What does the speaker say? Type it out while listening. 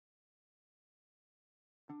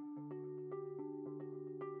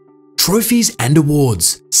trophies and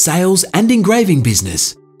awards, sales and engraving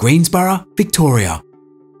business, Greensborough, Victoria.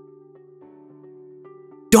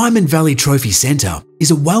 Diamond Valley Trophy Centre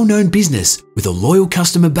is a well-known business with a loyal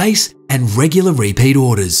customer base and regular repeat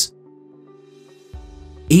orders.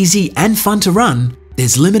 Easy and fun to run,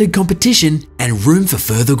 there's limited competition and room for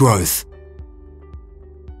further growth.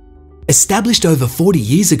 Established over 40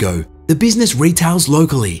 years ago, the business retails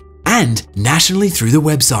locally and nationally through the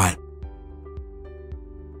website.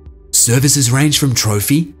 Services range from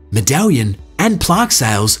trophy, medallion and plaque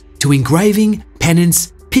sales to engraving,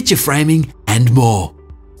 pennants, picture framing and more.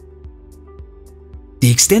 The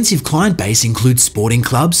extensive client base includes sporting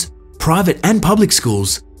clubs, private and public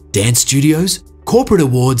schools, dance studios, corporate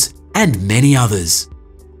awards and many others.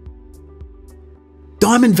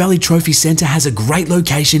 Diamond Valley Trophy Centre has a great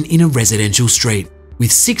location in a residential street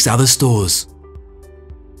with 6 other stores.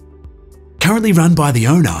 Currently run by the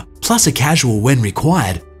owner, plus a casual when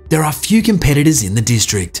required, there are few competitors in the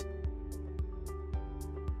district.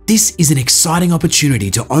 This is an exciting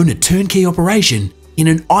opportunity to own a turnkey operation in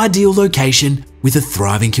an ideal location with a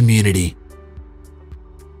thriving community.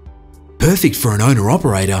 Perfect for an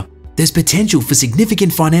owner-operator, there's potential for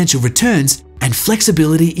significant financial returns and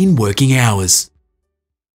flexibility in working hours.